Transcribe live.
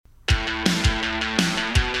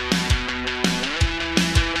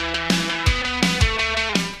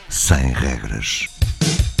em Regras.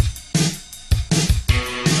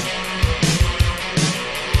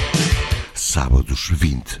 Sábados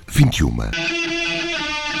 20, 21.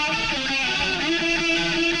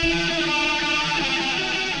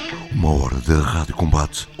 Uma hora de rádio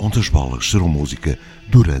combate onde as bolas serão música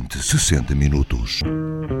durante 60 minutos.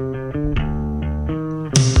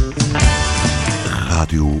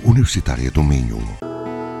 Rádio Universitária do Minho.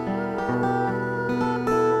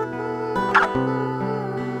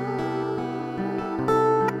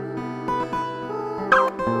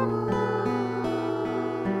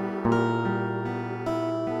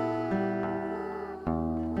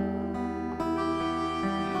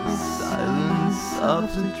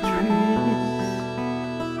 Of the trees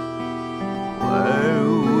where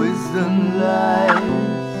wisdom lies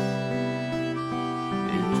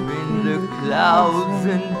between the clouds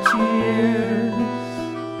and tears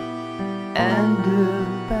and the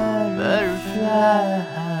butterflies,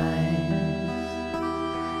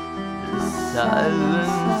 the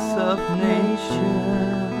silence of nature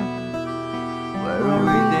where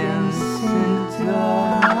we dance in the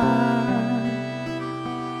dark.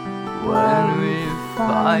 When we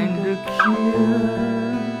find a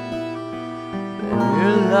cure, when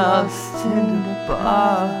we're lost in the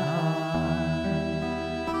bar.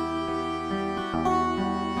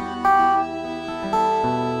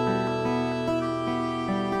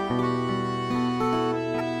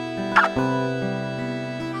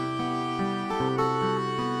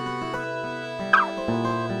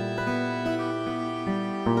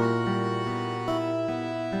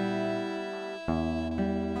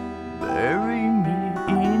 Bury me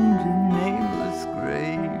in the nameless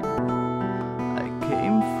grave. I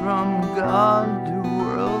came from God, the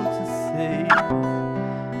world to save.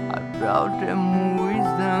 I brought them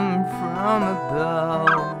wisdom from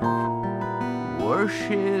above,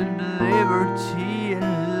 worship, liberty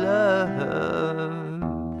and love.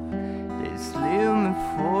 They slew me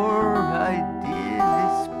for I did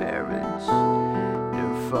disparage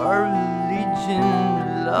their far religion,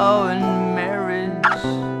 law and marriage.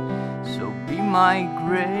 My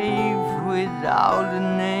grave without a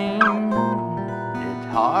name, that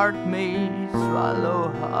heart may swallow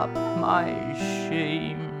up my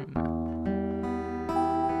shame.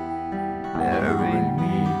 Bury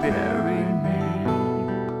me, bury me,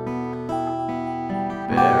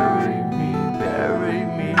 bury me, bury me,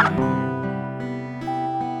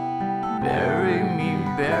 bury me,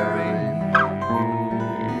 bury me.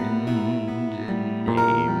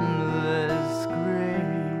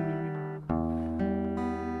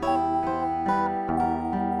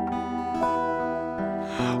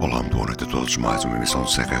 Olá, muito boa noite a todos. Mais uma emissão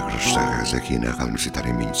de Regras aqui na Rádio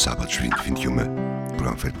Universitária Minho, sábados 20-21,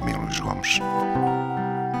 programa feito por mim, Luís Gomes.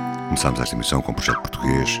 Começamos esta emissão com o projeto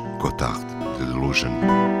português COTARD DELUSION,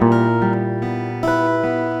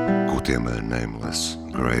 com o tema Nameless,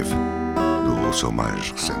 Grave, do seu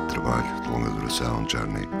mais recente trabalho de longa duração,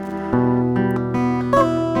 Journey.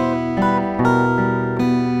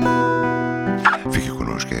 Fique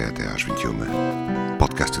connosco até às 21.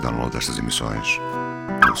 Podcast e download destas emissões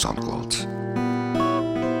no SoundCloud.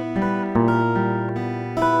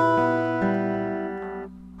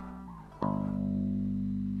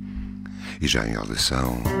 E já em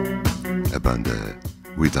audição, a banda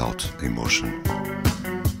Without Emotion,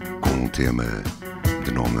 com um tema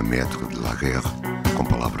de nome Maitre de la Guerre, com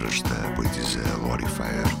palavras da poetisa GLORIA de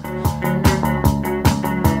OLIVEIRA.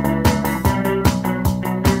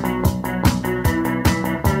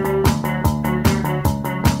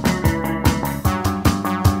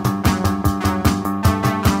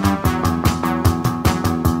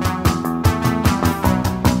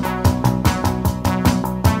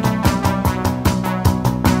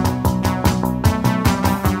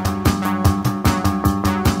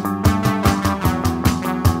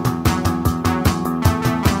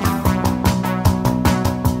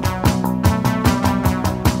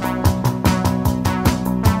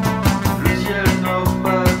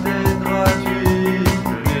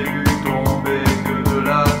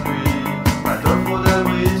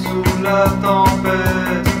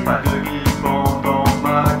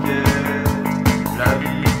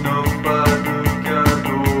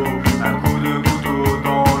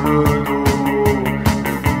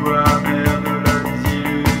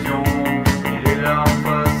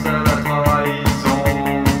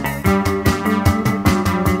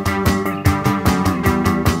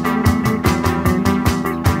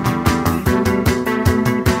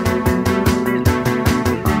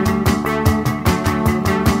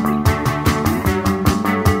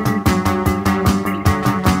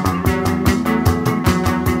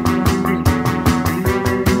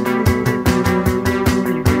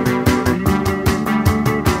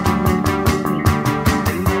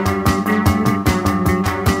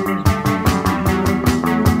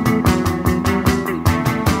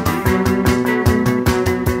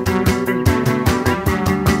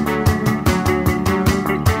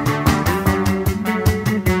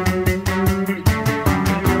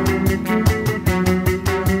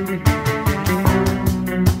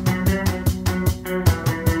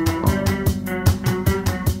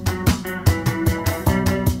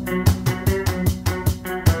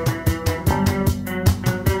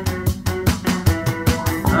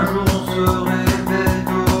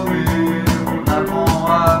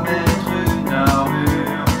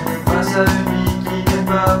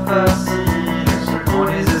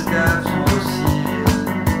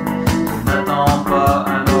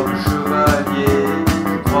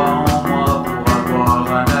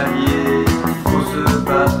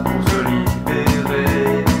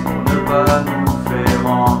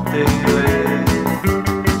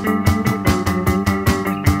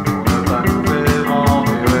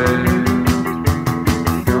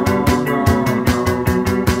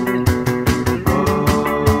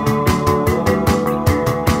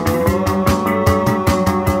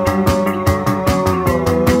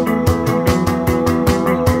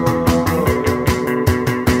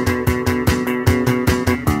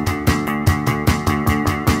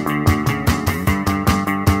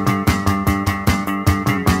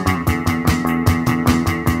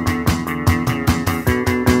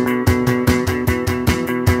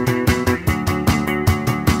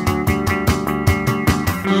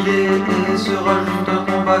 L'idée sera juste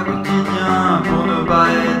un combat quotidien pour ne pas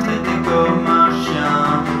être traité comme un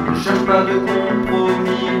chien. Ne cherche pas de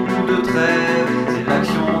compromis ou de trêve, c'est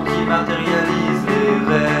l'action qui matérialise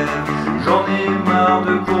les rêves. J'en ai marre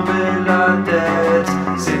de courber la tête,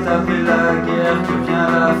 c'est après la guerre que vient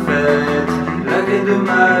la fête. La clé de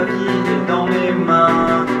ma vie est dans mes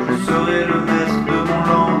mains, je serai le maître de mon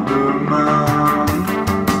lendemain.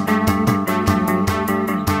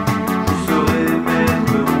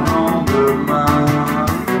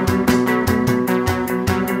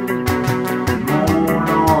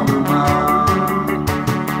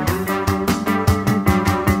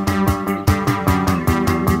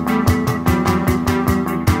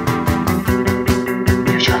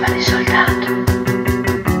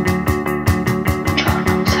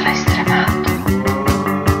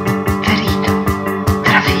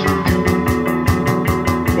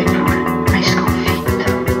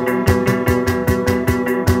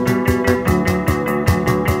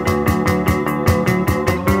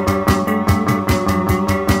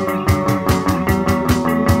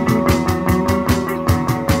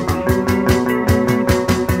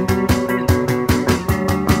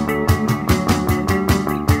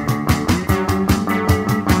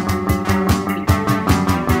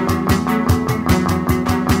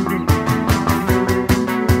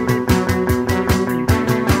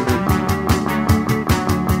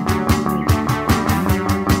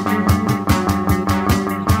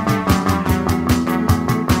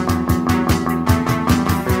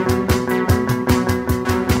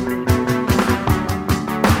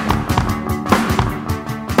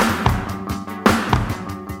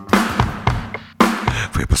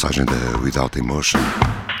 Passagem da Without Emotion,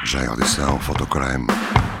 já em audição, FOTOCRIME.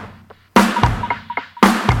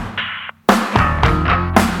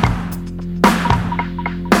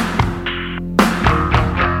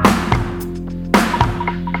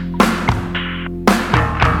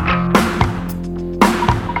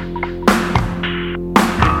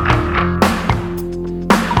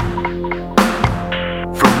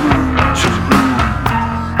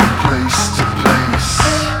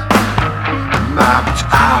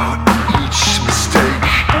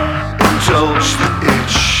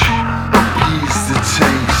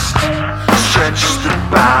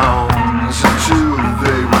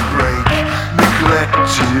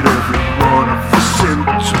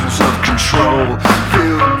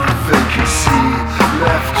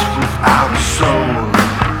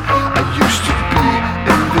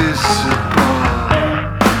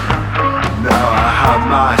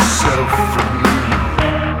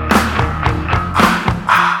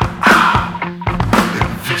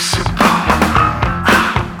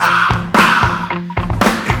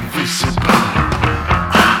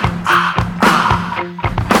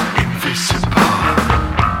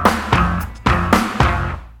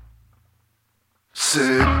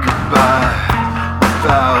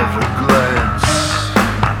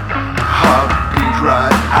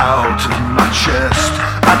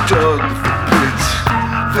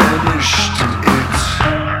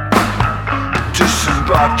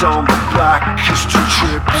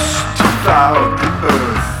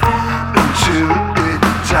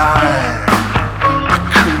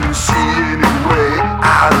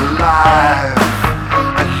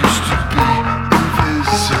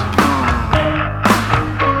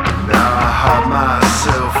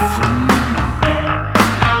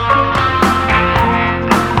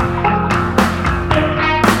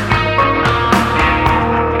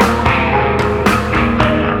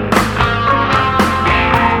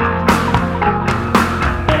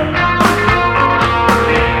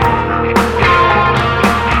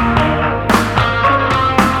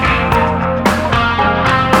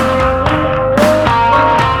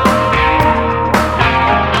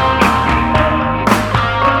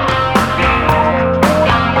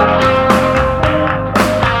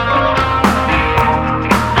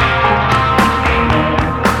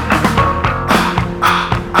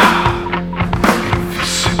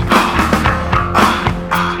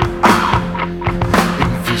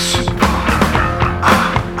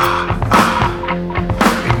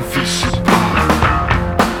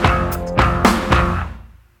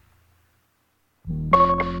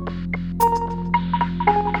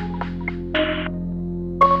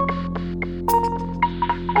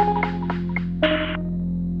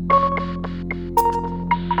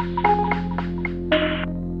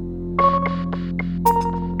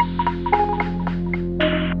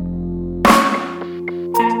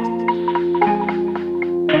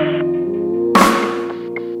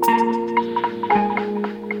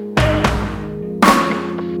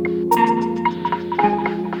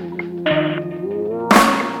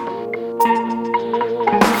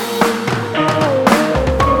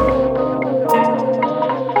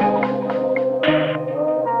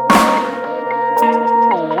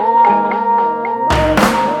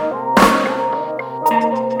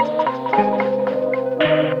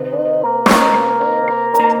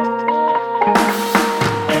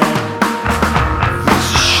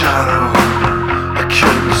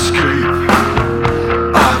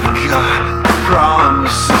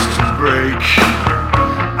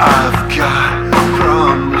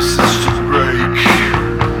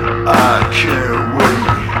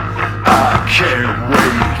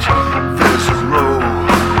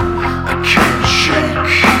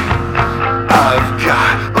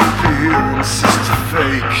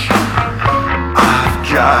 fake. I've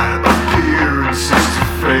got appearances to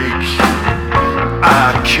fake.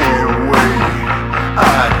 I can't wait,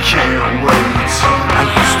 I can't wait. I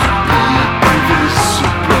used to be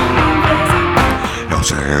invisible. É os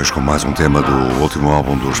Regras com mais um tema do último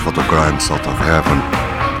álbum dos FOTOCRIME, SAULT of Heaven.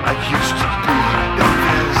 I used to be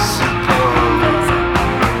invisible.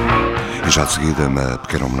 E já de seguida uma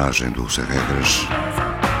pequena homenagem dos Regras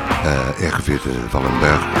a RV de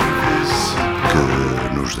Wallenberg,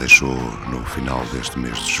 que nos deixou no final deste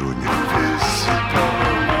mês de junho.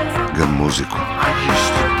 Grande músico,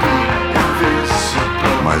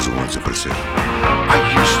 mais um a desaparecer.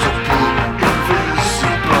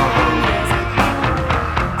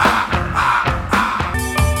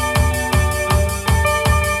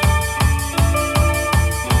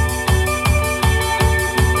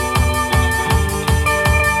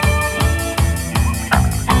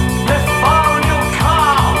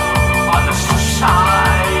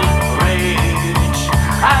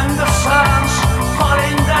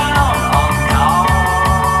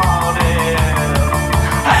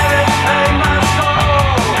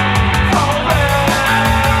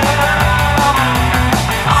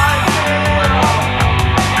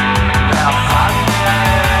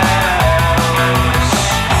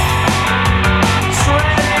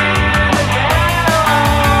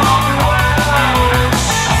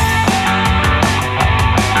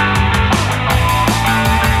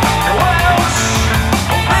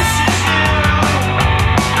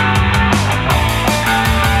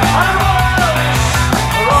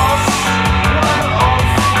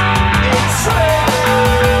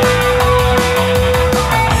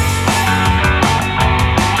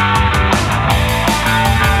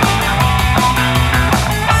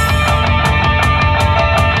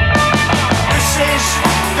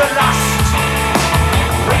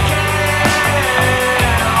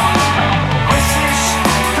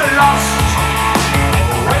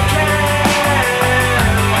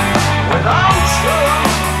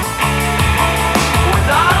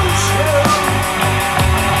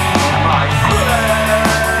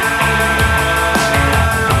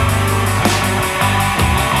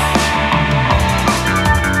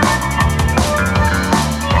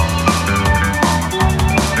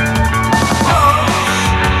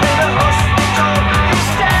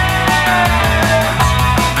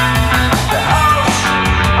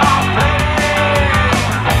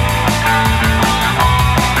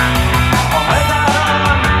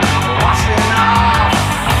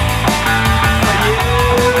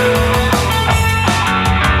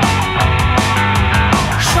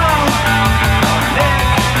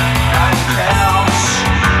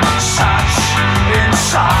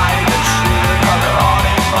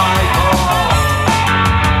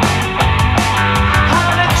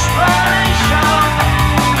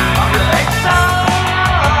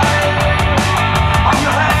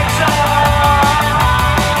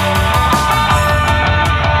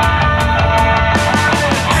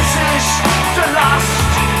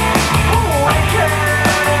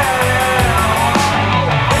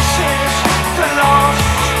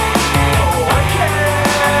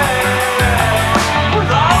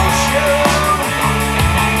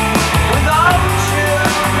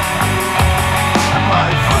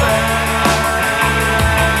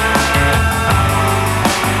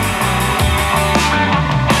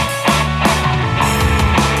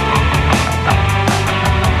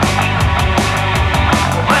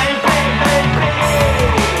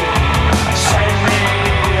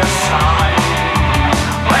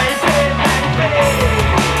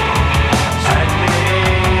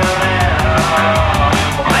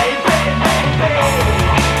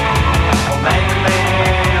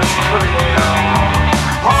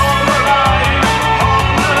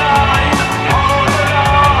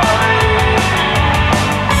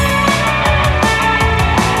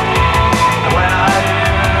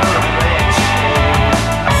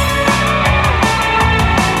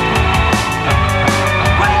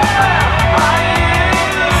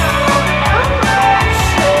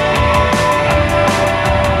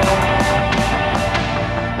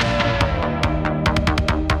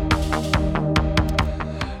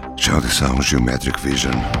 Geometric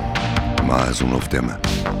Vision, mais um novo tema,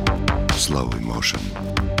 Slow Emotion.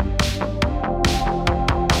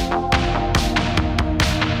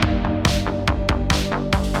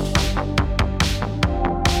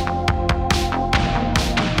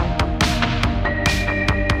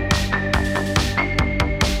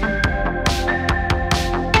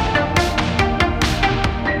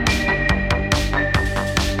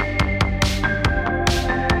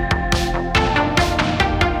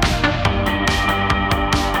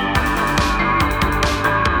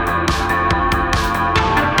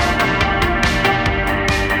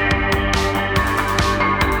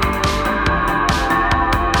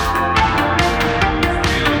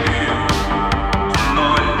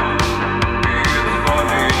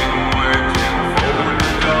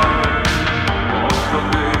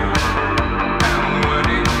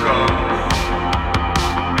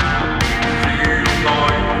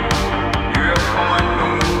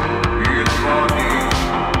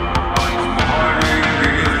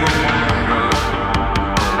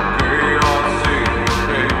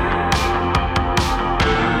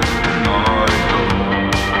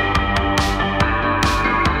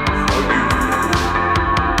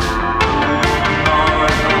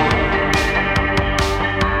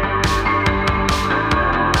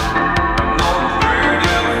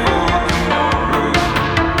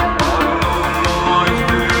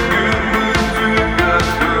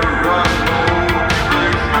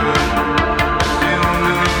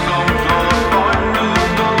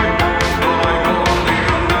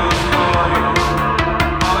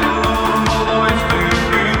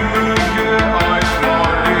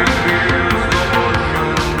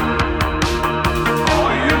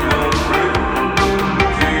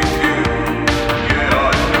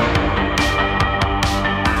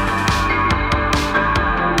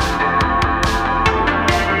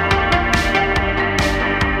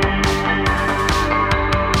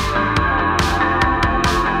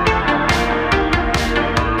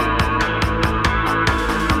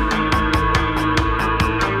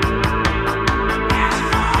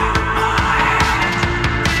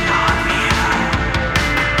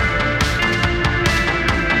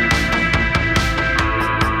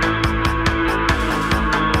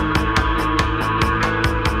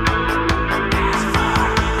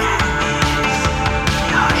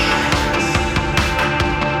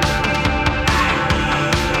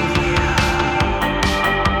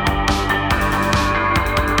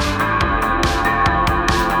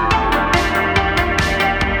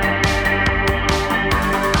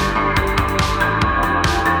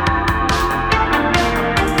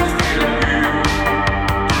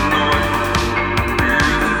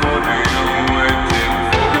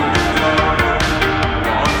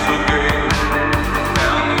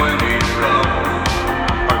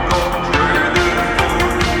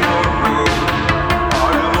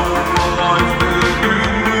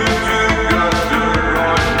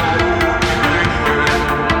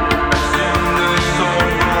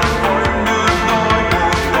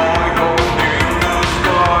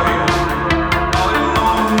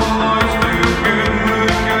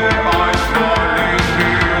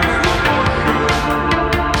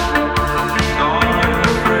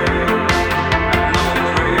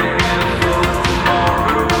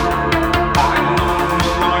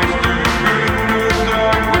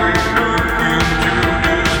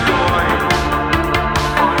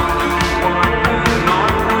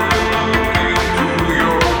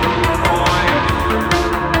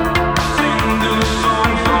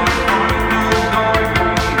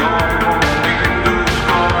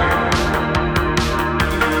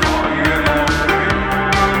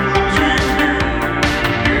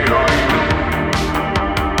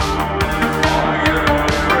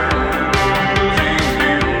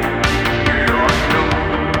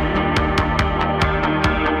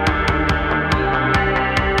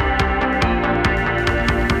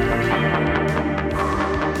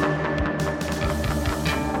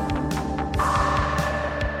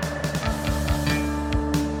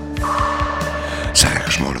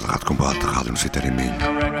 fitar em mim.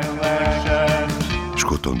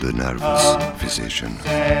 Escutam The Nervous Physician.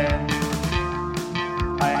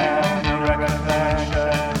 I have no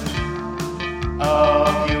recollection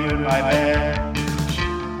of you in my bed,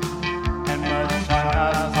 and much time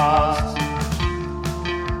has passed,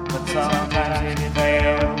 but sometimes it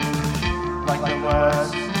fails, like the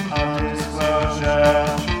words of disclosure,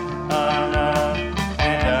 unknown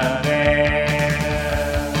and unveiled.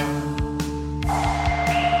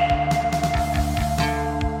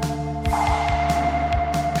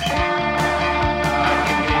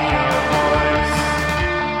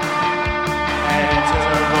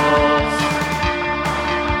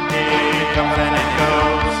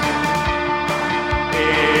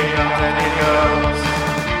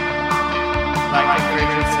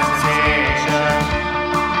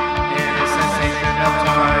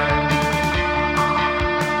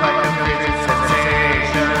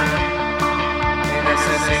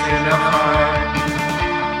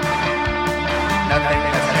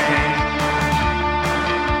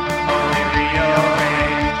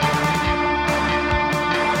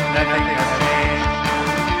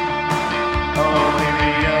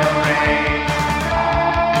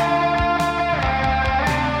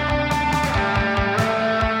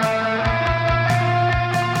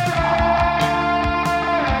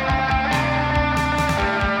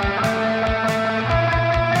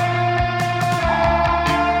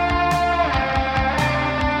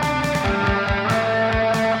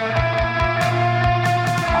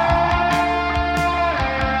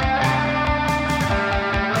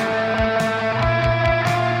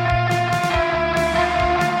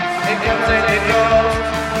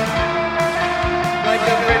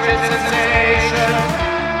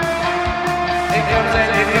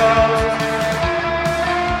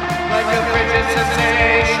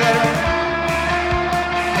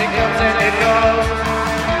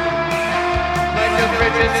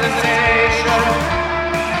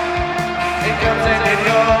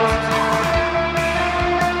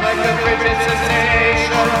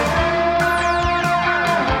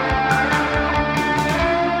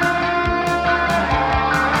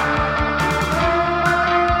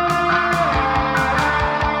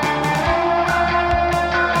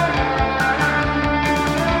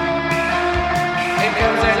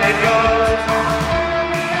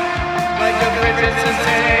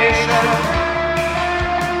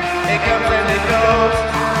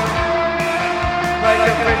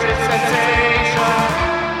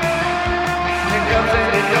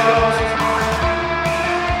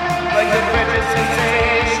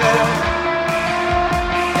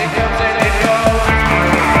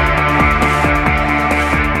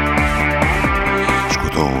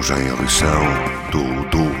 Escutam já em eleição do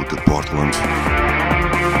duo de Portland,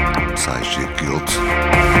 PSYCHEDELIC,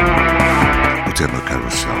 o tema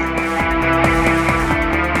Carousel.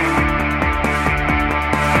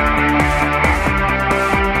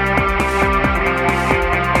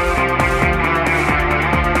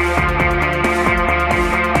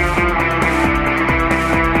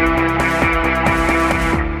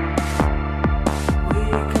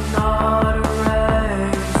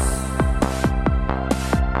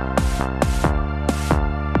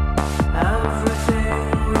 Everything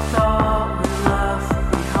we thought we left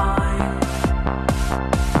behind.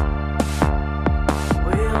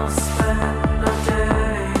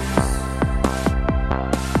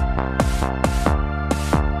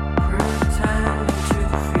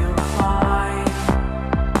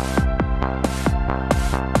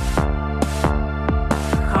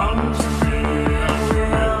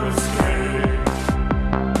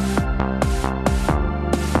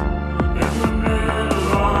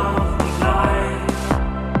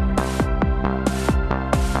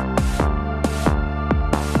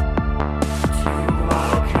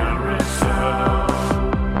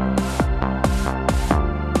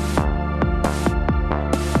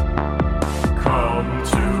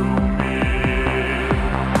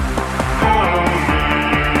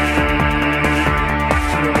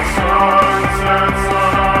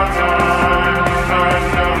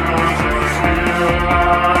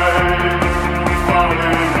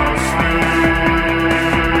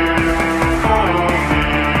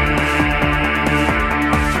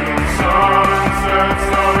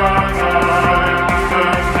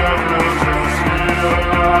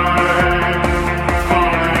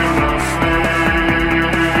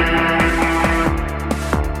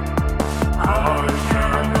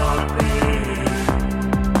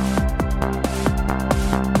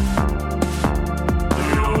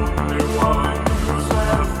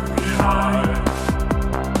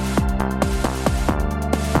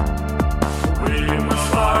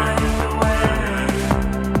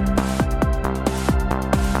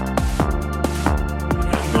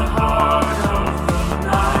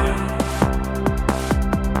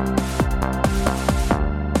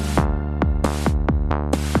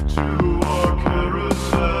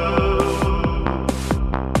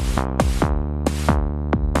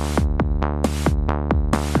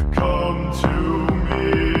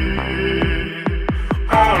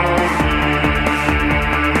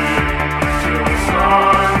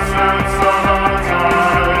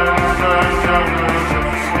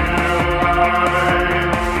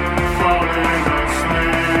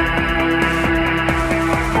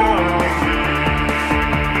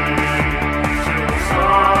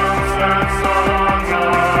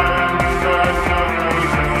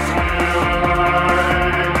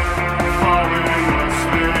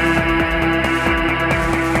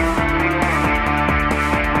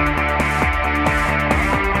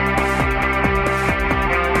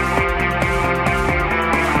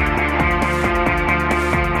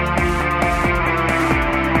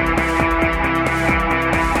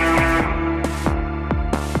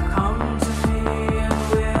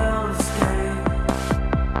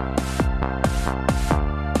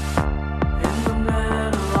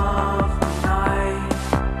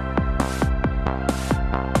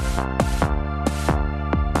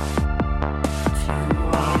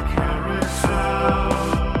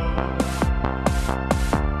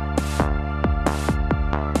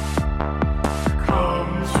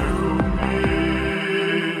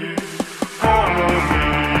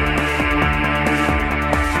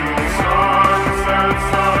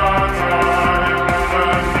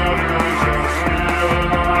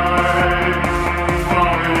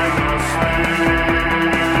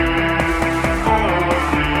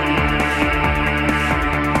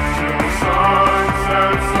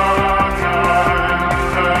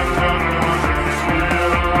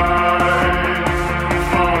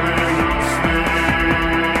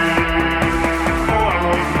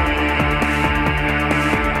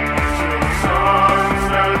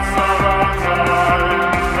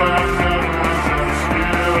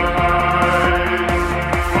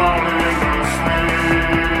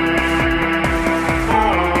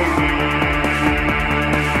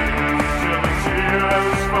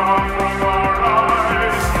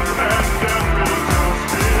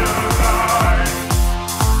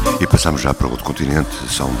 Avançamos já para outro continente,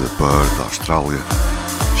 são de Perth, da Austrália.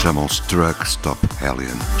 Chamam-se Truck Stop Helen.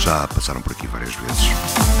 Já passaram por aqui várias vezes.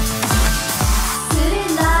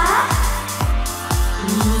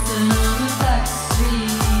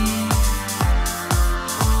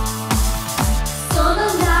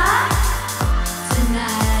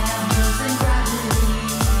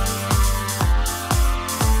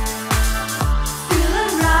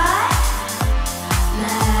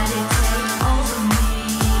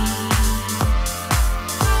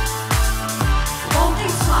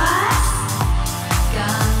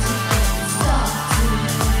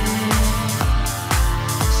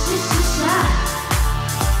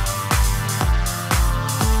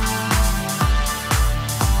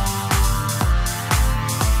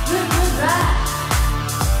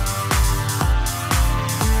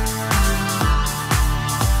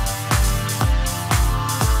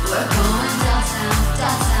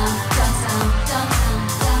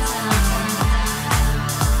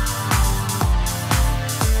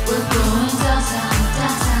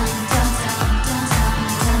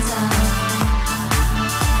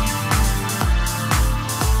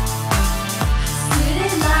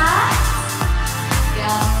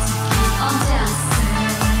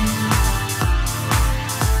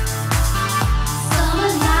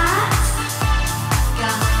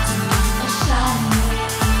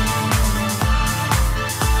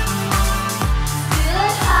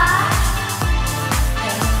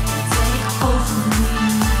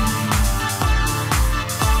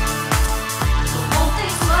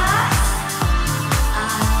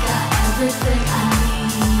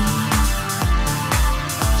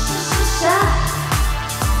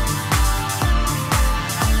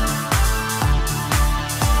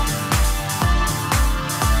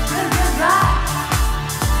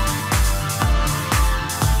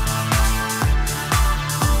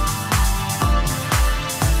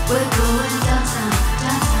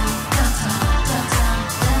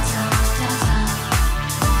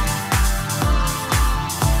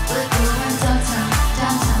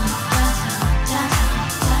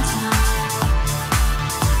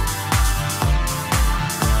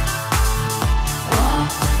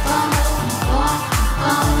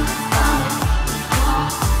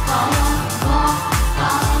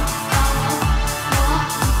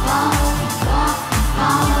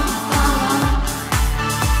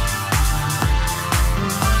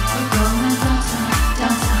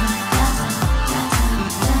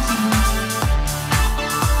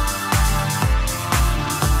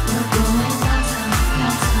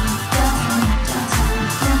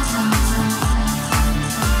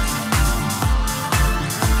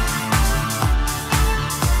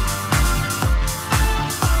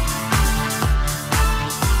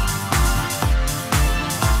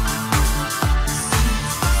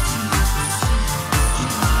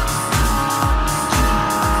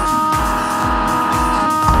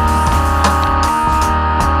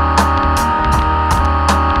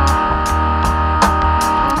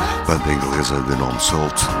 De nome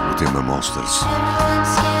SAULT, o tema Monsters.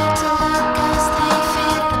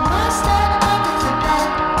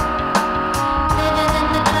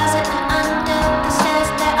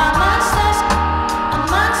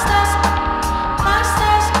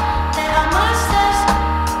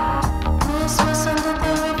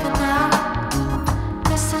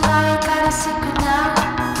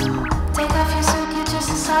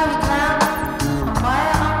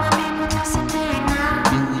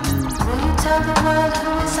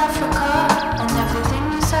 Africa and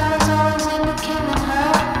everything you said.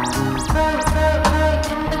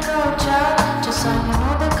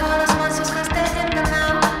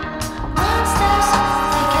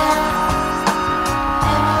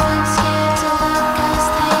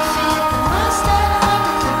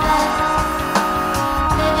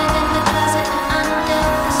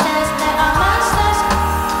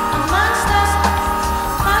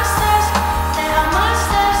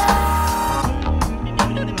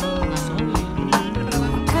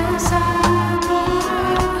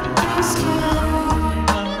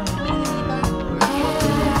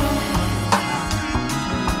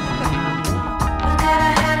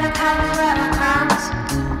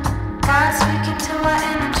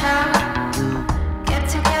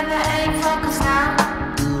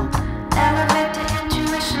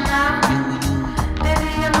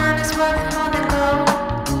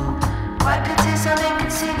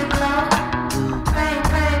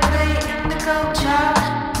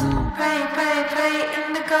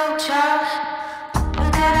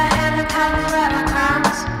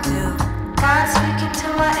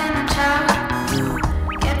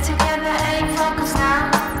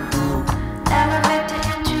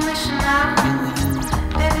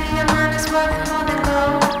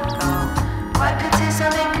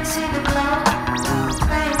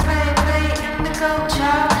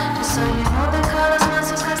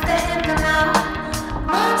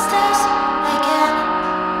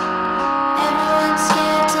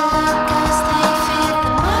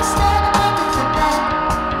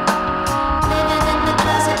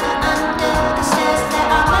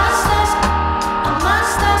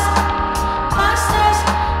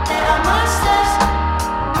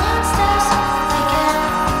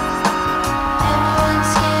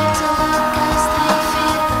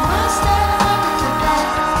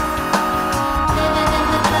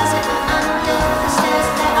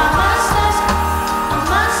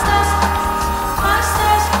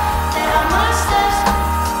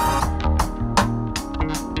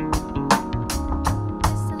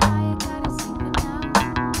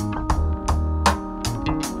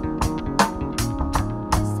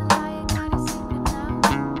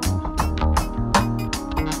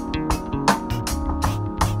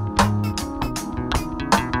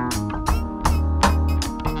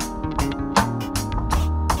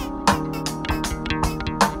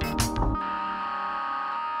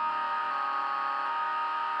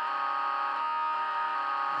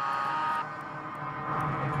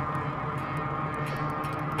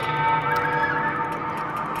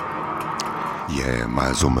 E é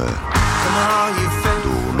mais uma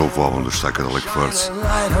do novo álbum dos Psychedelic Furs.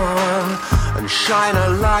 And shine a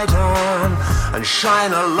light on, and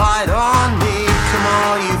shine a light on me. Come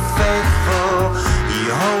all you faithful,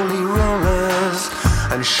 you holy rollers,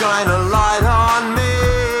 and shine a light on me.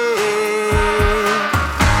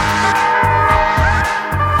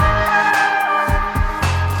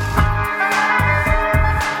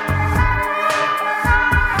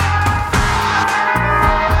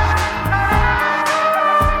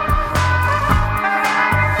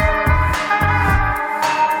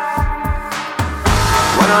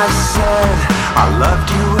 I said I loved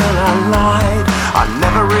you and I lied. I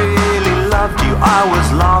never really loved you, I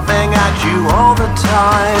was laughing at you all the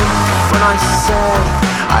time. When I said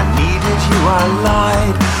I needed you, I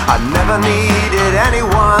lied. I never needed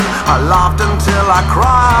anyone, I laughed until I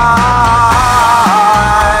cried.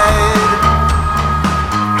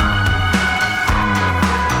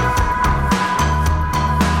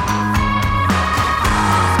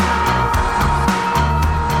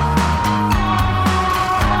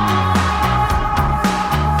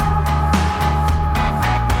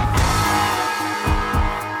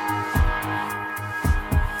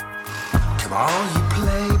 All you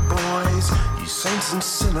playboys, you saints and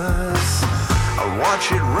sinners, I'll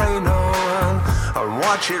watch it rain on, I'll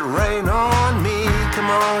watch it rain on me. Come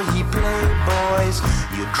on, you playboys,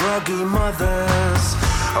 you druggy mothers,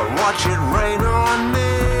 I'll watch it rain on me.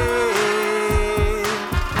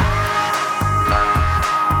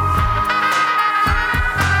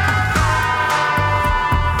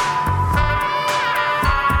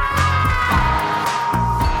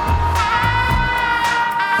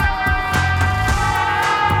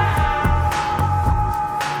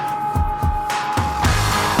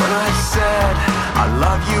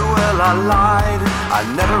 I lied, I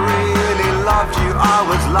never really loved you, I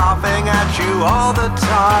was laughing at you all the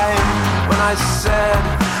time. When I said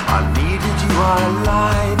I needed you, I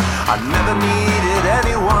lied, I never needed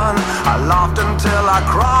anyone, I laughed until I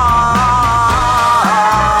cried.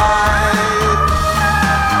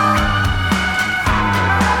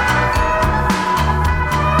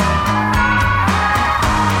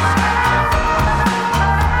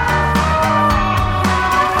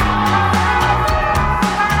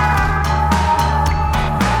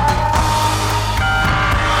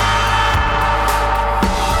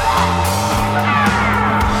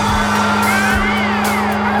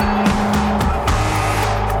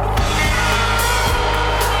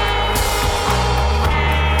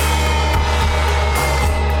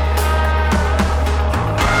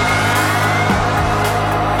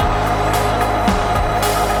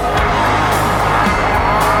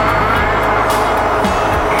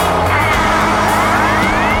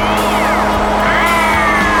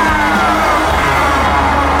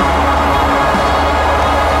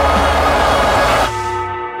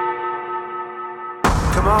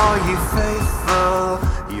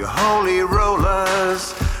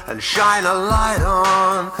 Shine a light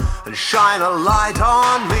on, and shine a light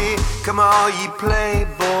on me. Come on, you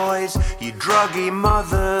playboys, you druggy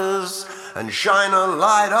mothers, and shine a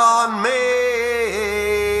light on me.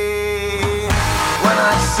 When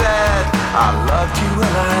I said I loved you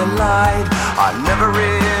and I lied, I never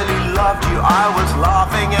really loved you, I was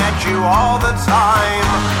laughing at you all the time.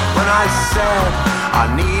 When I said I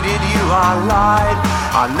needed you, I lied,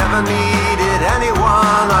 I never needed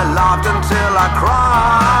anyone, I laughed until I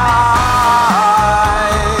cried.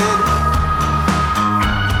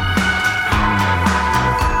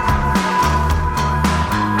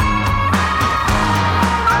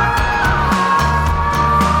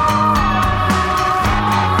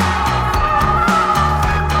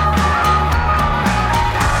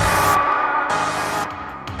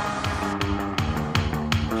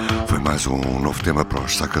 Mais um novo tema para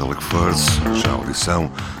os Psychedelic Furs. Já a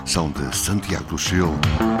audição são de Santiago do Chile,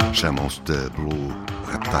 chamam-se de Blue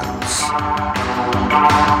Reptiles.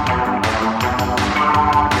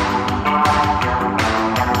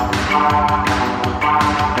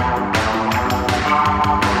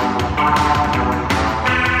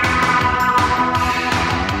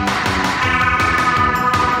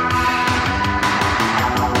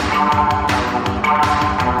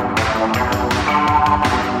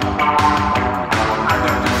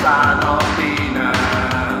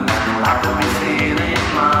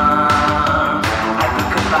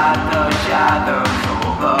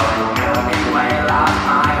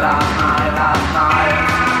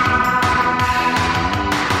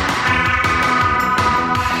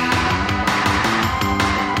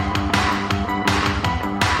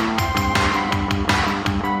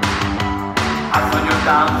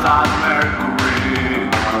 Mercury,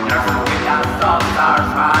 there's a thing that stops our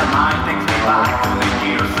mind thinks me back to the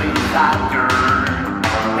years since after.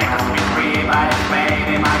 They have been free by the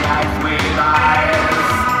pain in my eyes with eyes.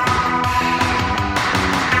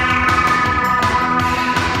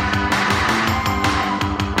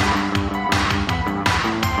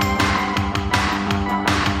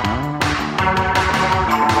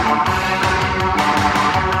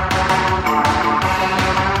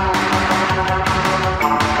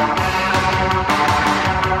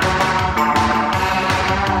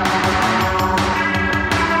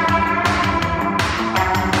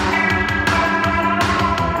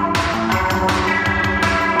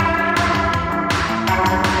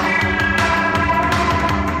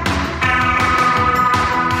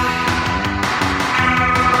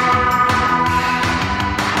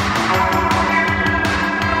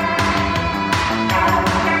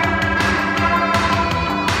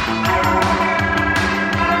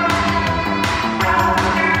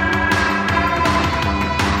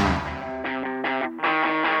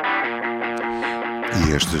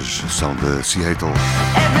 Estes são de Seattle,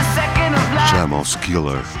 chamam-se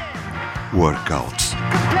Killer Workouts.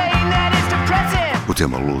 O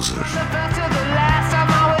tema Loser.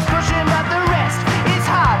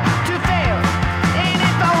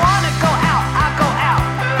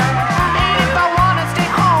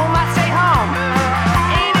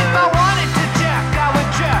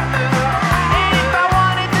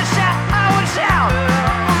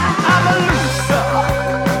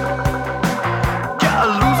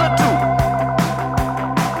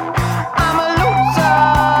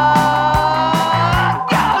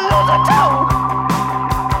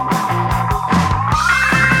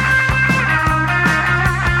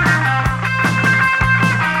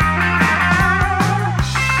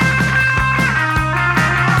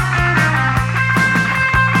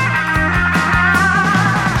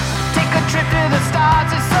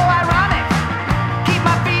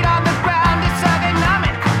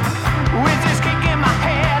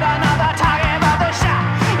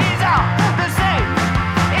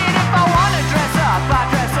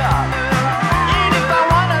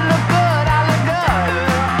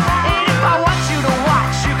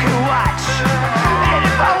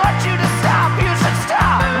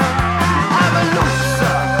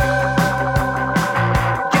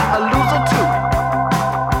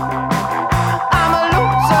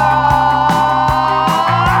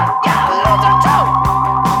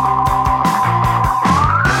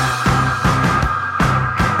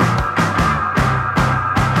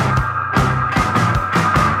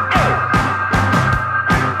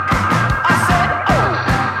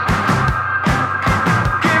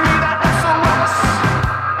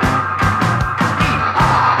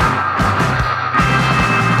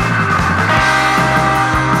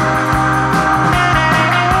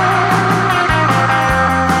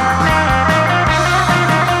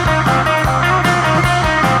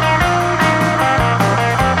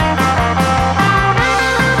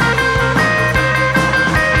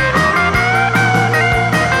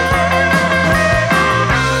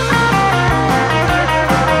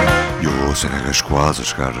 Quase a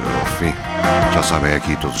chegar ao fim. Já sabem,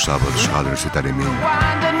 aqui todos os sábados, Rádio Universitária em Minho.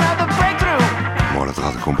 Uma hora de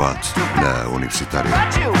rádio combate na Universitária.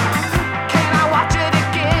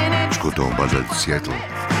 Escutam a banda de Seattle,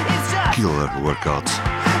 Killer Workouts.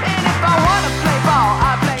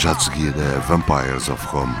 Já de seguida, Vampires of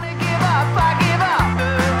Home.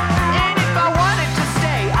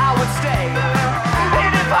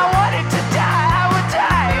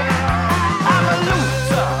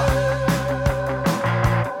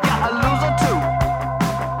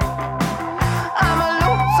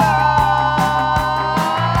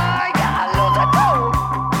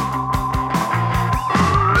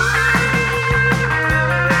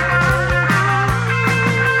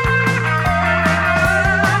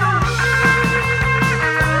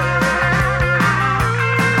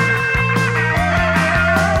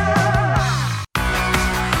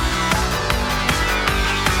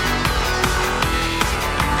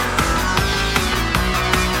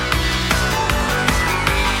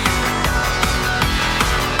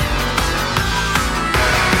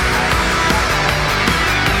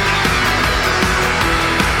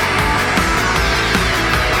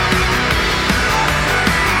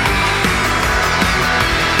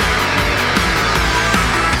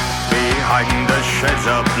 Shades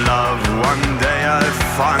of love, one day I'll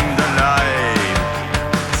find alive.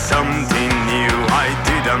 Something new I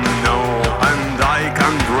didn't know and I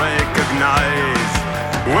can't recognize.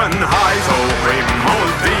 When I told him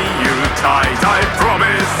I'll be you tight, I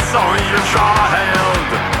promise on your child.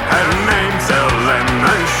 Her name's Helen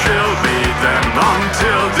and she'll be them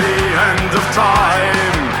until the end of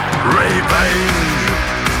time. Revenge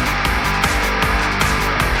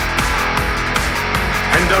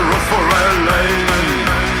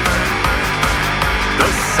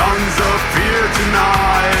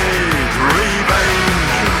tonight,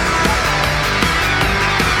 revenge.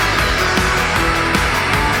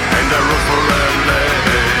 And I rose for LA,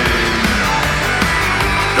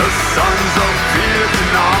 the sons of fear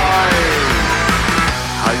tonight.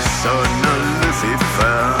 I saw no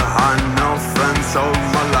Lucifer, had no friends all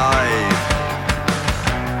my life.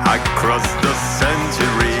 I crossed the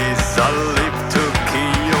centuries, I lived to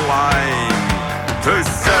key a line, to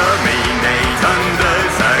terminate and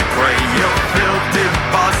desecrate your filthy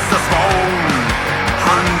bastard's bone.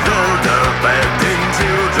 Under the bed,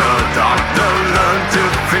 into the dark, to learn to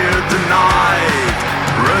fear the night,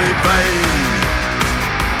 revenge.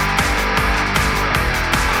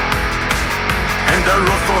 And I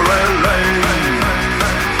rose for LA,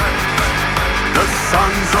 the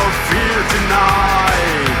sons of fear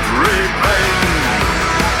tonight, revenge.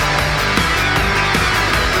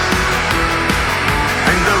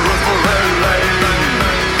 And I rose for LA,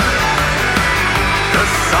 the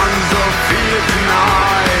sons of fear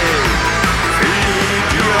tonight. Feed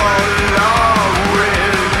your love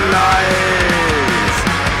with lies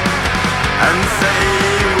and say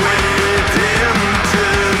with him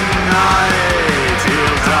tonight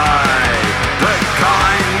he'll die. The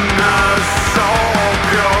kindness of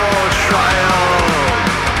your child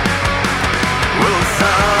will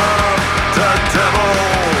serve the devil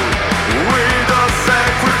with a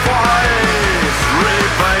sacrifice,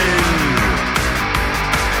 revenge.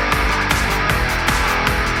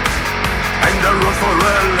 And I rose for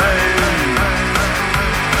LA,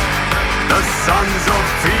 the sons of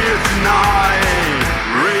fear tonight,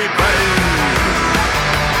 revenge.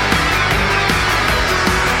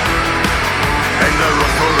 And I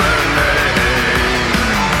rose for LA,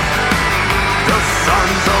 the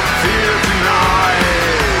sons of fear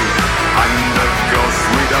tonight. I'm the ghost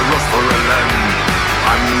with a rose for a lamb.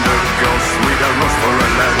 I'm the ghost with a rose for a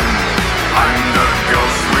lamb. I'm the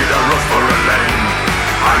ghost with a rose for a lamb.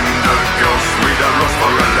 I'm the ghost with a rose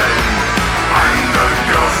for a lamb. I'm the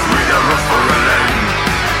ghost with a rose for a lamb.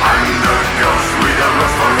 I'm the ghost with a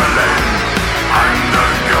rose for a lamb. I'm the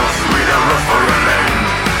ghost with a rose for a lamb.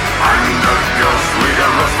 I'm the ghost with a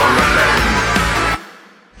rose for a lamb.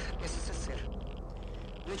 СССР.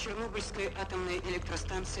 На Чернобыльской атомной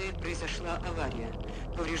электростанции произошла авария.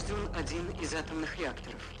 Поврежден один из атомных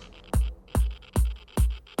реакторов.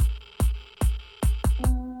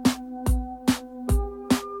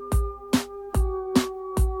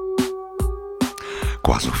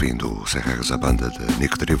 Quase o fim do Regras, a banda de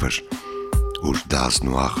Nick Drivers, os Das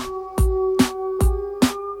Noir.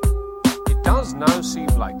 It does now seem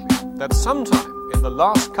likely that sometime in the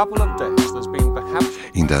last couple of days there's been perhaps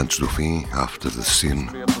Ainda antes do fim, After the Scene,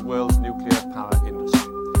 the of the world's nuclear power industry.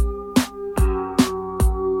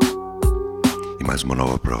 e mais uma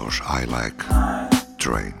nova para os I Like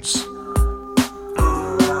Trains.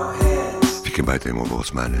 Fiquem bem, tenham uma boa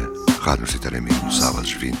semana. Rádio Universitária em Minho,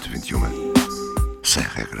 sábados 20-21. Sem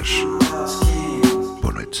regras.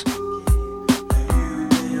 Boa noite.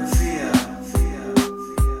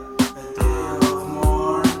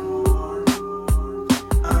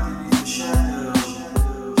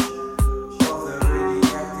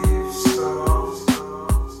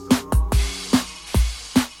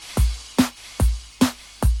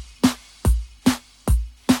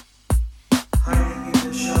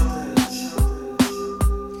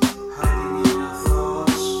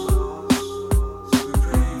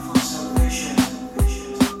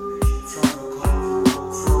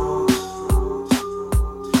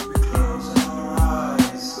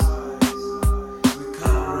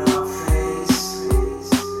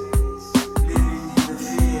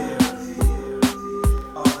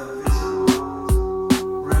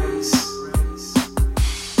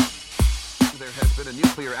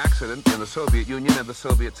 Soviet Union, and the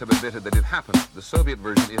Soviets have admitted that it happened. The Soviet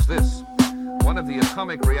version is this. One of the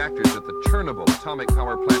atomic reactors at the Chernobyl atomic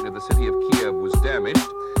power plant near the city of Kiev was damaged,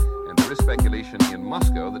 and there is speculation in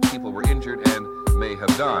Moscow that people were injured and may have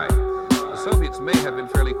died. The Soviets may have been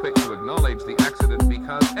fairly quick to acknowledge the accident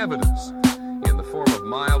because evidence in the form of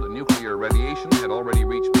mild nuclear radiation had already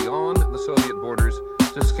reached beyond the Soviet borders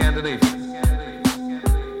to Scandinavia.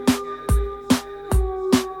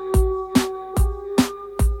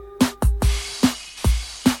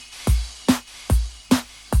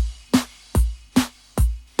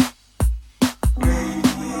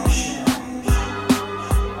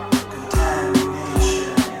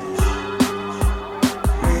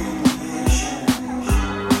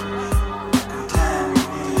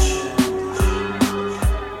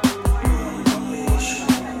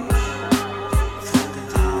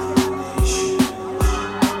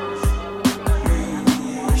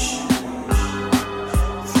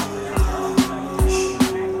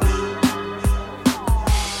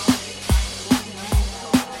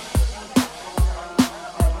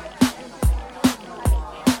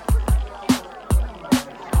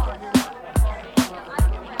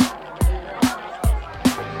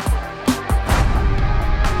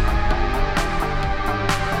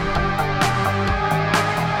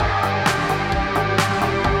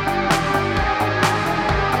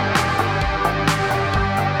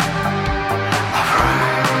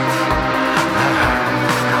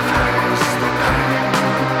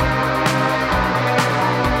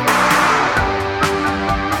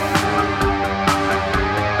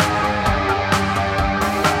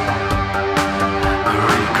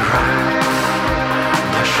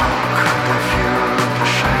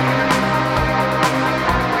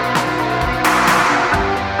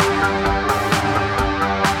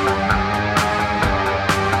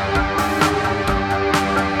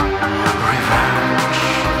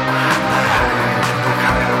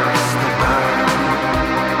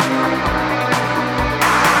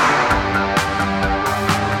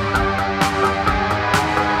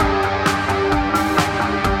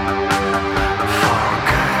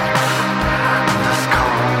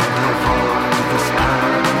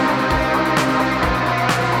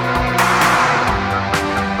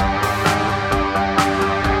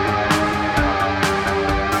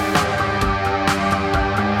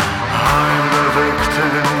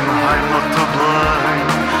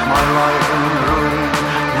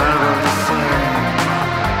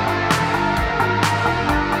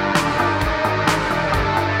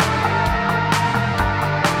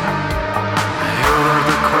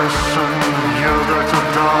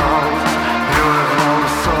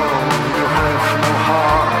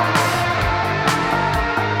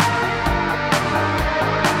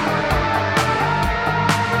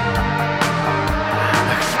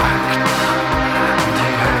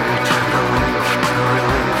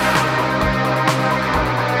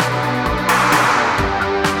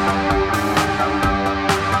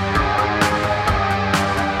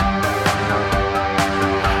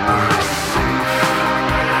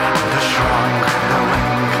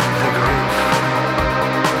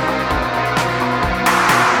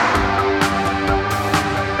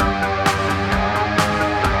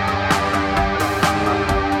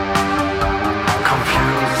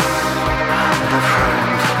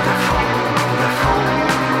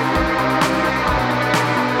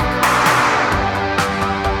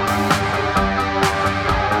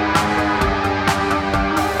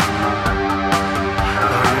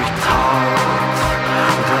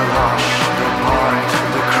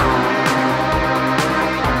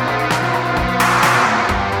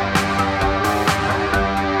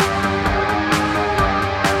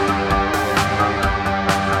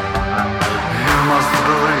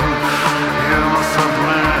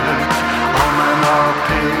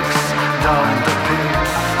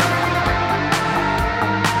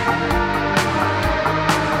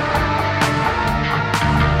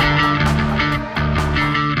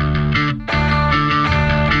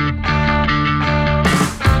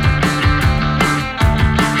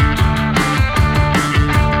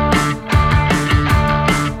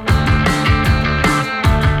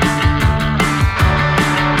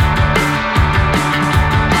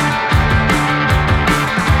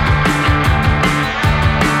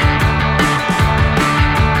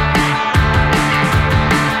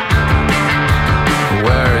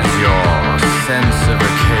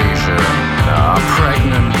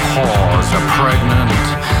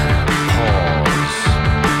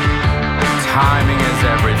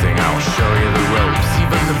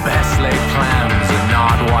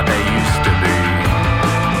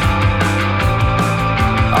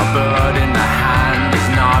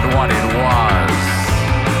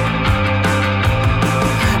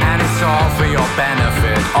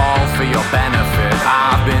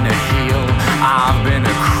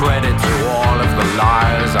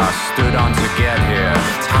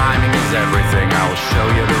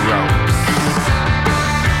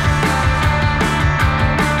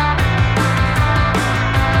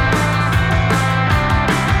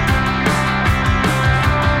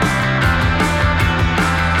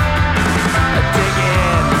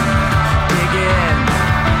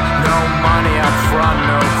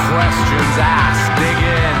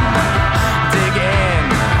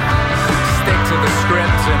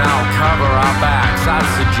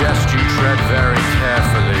 tread very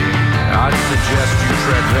carefully. I'd suggest you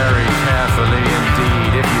tread very carefully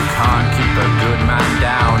indeed. If you can't keep a good man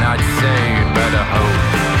down, I'd say you'd better hope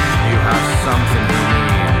you have something he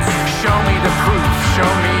needs. Show me the proof,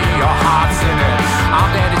 show me your heart's in it.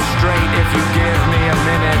 I'll get it straight if you give me a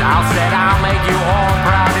minute. I'll make you all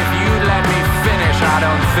proud if you'd let me finish. I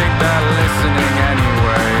don't think they're listening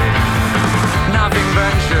anyway. Nothing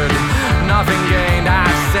ventured, nothing gained. I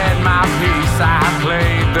said my piece, I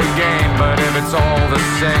played the game. But if it's all the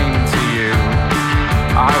same